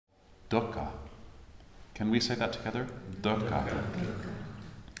Dukkha. Can we say that together? Dukkha.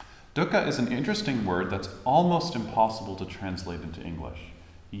 Dukkha is an interesting word that's almost impossible to translate into English.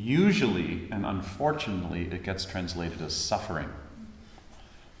 Usually, and unfortunately, it gets translated as suffering.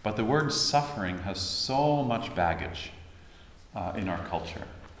 But the word suffering has so much baggage in our culture.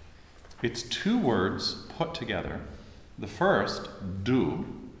 It's two words put together. The first, du,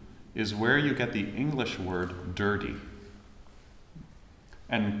 is where you get the English word dirty.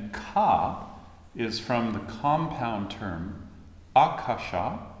 And ka is from the compound term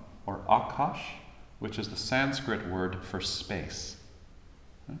akasha, or akash, which is the Sanskrit word for space.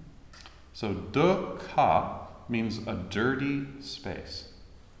 So dukkha means a dirty space,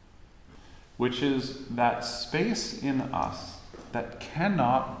 which is that space in us that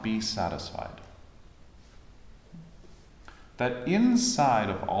cannot be satisfied. That inside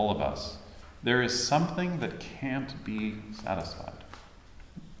of all of us, there is something that can't be satisfied.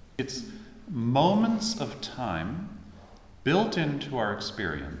 It's moments of time built into our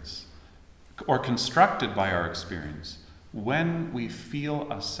experience, or constructed by our experience, when we feel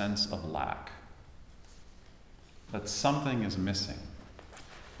a sense of lack, that something is missing.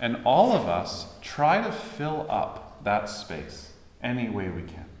 And all of us try to fill up that space any way we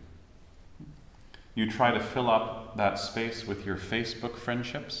can. You try to fill up that space with your Facebook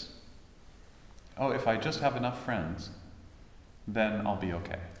friendships. Oh, if I just have enough friends, then I'll be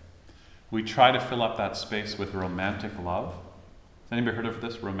okay. We try to fill up that space with romantic love. Has anybody heard of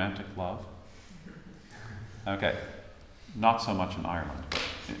this, romantic love? Okay, not so much in Ireland.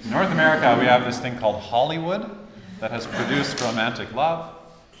 In North America, we have this thing called Hollywood that has produced romantic love,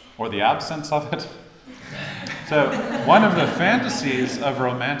 or the absence of it. So one of the fantasies of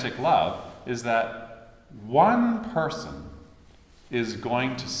romantic love is that one person is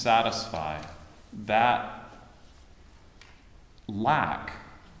going to satisfy that lack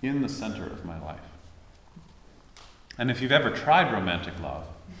in the center of my life. And if you've ever tried romantic love,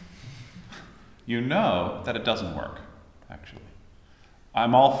 you know that it doesn't work, actually.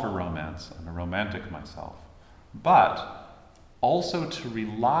 I'm all for romance. I'm a romantic myself. But also to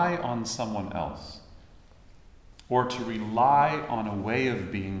rely on someone else, or to rely on a way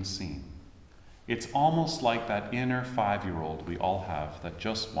of being seen. It's almost like that inner 5-year-old we all have that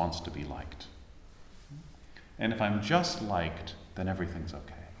just wants to be liked. And if I'm just liked, then everything's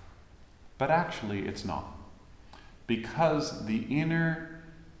okay. But actually, it's not. Because the inner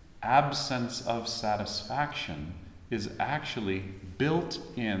absence of satisfaction is actually built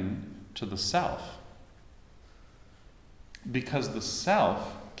in to the self. Because the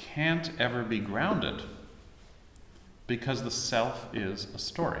self can't ever be grounded. Because the self is a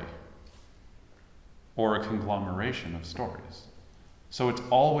story, or a conglomeration of stories. So it's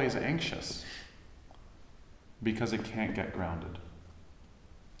always anxious because it can't get grounded.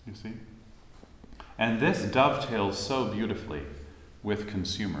 You see? And this dovetails so beautifully with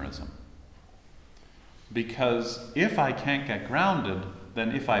consumerism. Because if I can't get grounded,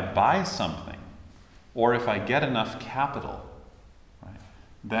 then if I buy something, or if I get enough capital, right,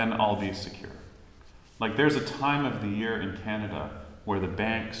 then I'll be secure. Like there's a time of the year in Canada where the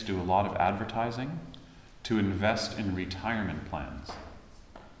banks do a lot of advertising to invest in retirement plans.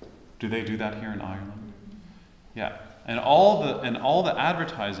 Do they do that here in Ireland? Yeah. And all the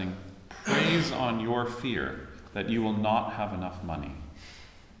advertising preys on your fear that you will not have enough money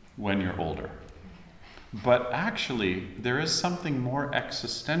when you're older. But actually, there is something more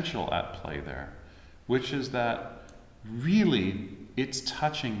existential at play there, which is that really it's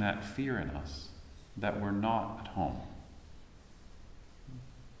touching that fear in us that we're not at home.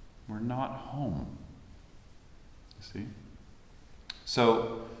 We're not home. You see?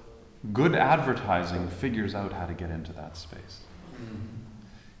 So, good advertising figures out how to get into that space.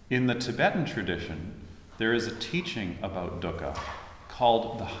 In the Tibetan tradition, there is a teaching about dukkha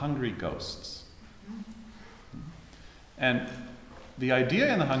called the hungry ghosts. And the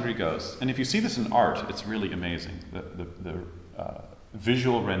idea in the hungry ghosts, and if you see this in art, it's really amazing, the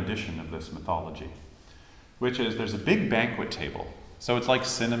visual rendition of this mythology, which is there's a big banquet table. So it's like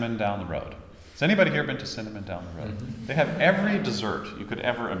Cinnamon down the road. Has anybody here been to Cinnamon down the road? They have every dessert you could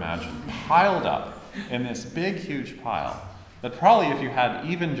ever imagine piled up in this big, huge pile that probably if you had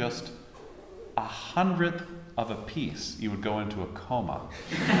even just 100th of a piece, you would go into a coma.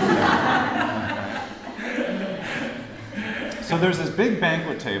 So there's this big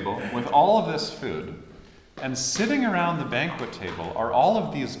banquet table with all of this food, and sitting around the banquet table are all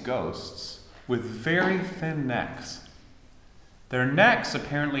of these ghosts with very thin necks. Their necks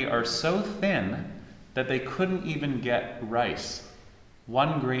apparently are so thin that they couldn't even get rice,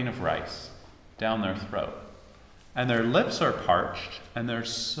 1 grain of rice, down their throat. and their lips are parched, and they're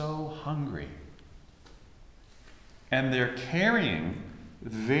so hungry. And they're carrying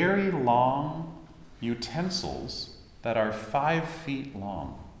very long utensils that are 5 feet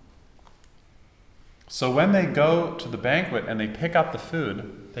long. So when they go to the banquet and they pick up the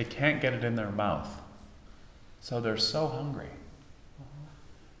food, they can't get it in their mouth. So they're so hungry.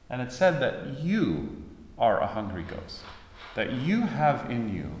 And it said that you are a hungry ghost, that you have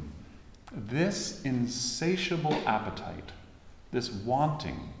in you this insatiable appetite, this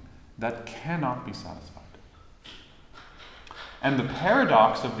wanting that cannot be satisfied. And the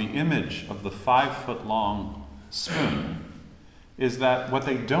paradox of the image of the 5-foot-long spoon is that what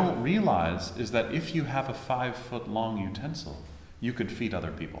they don't realize is that if you have a 5-foot-long utensil, you could feed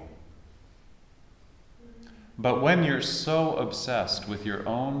other people. But when you're so obsessed with your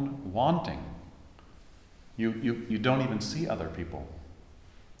own wanting, you don't even see other people.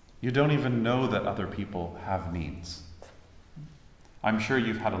 You don't even know that other people have needs. I'm sure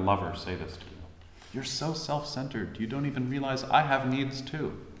you've had a lover say this to you. You're so self-centered, you don't even realize I have needs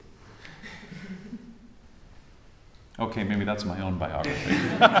too. Okay, maybe that's my own biography.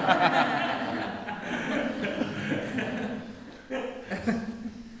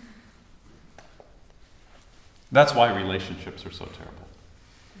 That's why relationships are so terrible.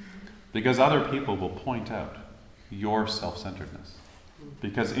 Because other people will point out your self-centeredness.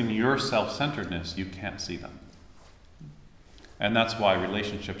 Because in your self-centeredness, you can't see them. And that's why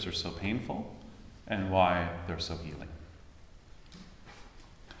relationships are so painful and why they're so healing.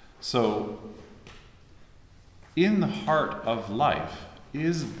 So, in the heart of life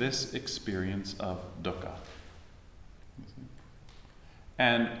is this experience of dukkha.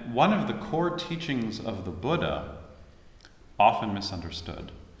 And one of the core teachings of the Buddha, often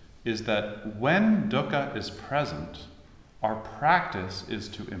misunderstood, is that when dukkha is present, our practice is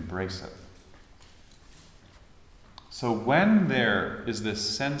to embrace it. So when there is this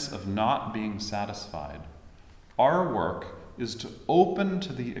sense of not being satisfied, our work is to open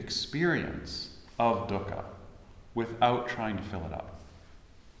to the experience of dukkha without trying to fill it up.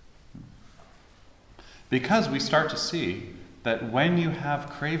 Because we start to see that when you have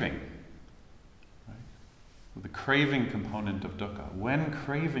craving, right, the craving component of dukkha, when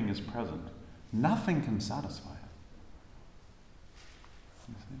craving is present, nothing can satisfy it.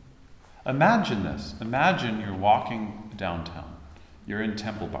 You see? Imagine this. Imagine you're walking downtown. You're in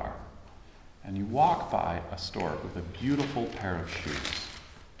Temple Bar. And you walk by a store with a beautiful pair of shoes.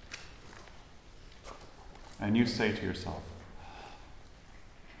 And you say to yourself,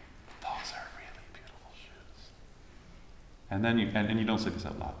 those are really beautiful shoes. And then you don't say this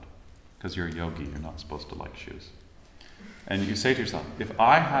out loud, because you're a yogi, you're not supposed to like shoes. And you say to yourself, if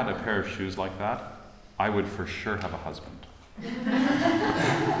I had a pair of shoes like that, I would for sure have a husband.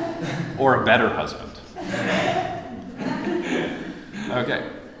 Or a better husband. Okay.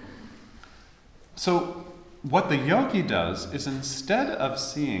 So what the yogi does is, instead of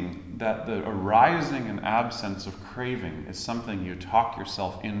seeing that the arising and absence of craving is something you talk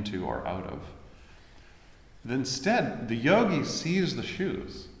yourself into or out of, instead the yogi sees the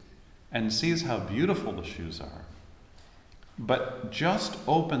shoes and sees how beautiful the shoes are, but just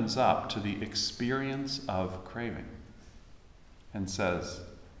opens up to the experience of craving and says,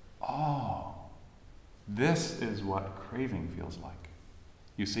 oh, this is what craving feels like.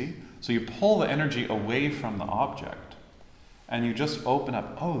 You see? So you pull the energy away from the object and you just open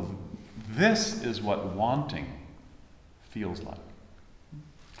up, oh, this is what wanting feels like.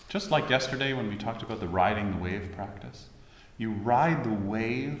 Just like yesterday when we talked about the riding the wave practice. You ride the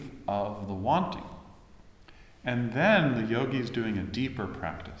wave of the wanting. And then the yogi is doing a deeper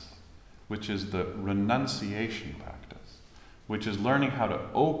practice, which is the renunciation practice, which is learning how to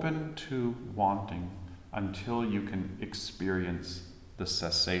open to wanting until you can experience the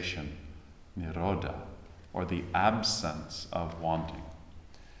cessation, nirodha, or the absence of wanting.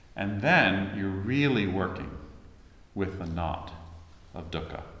 And then you're really working with the knot of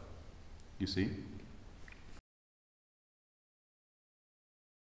dukkha. You see?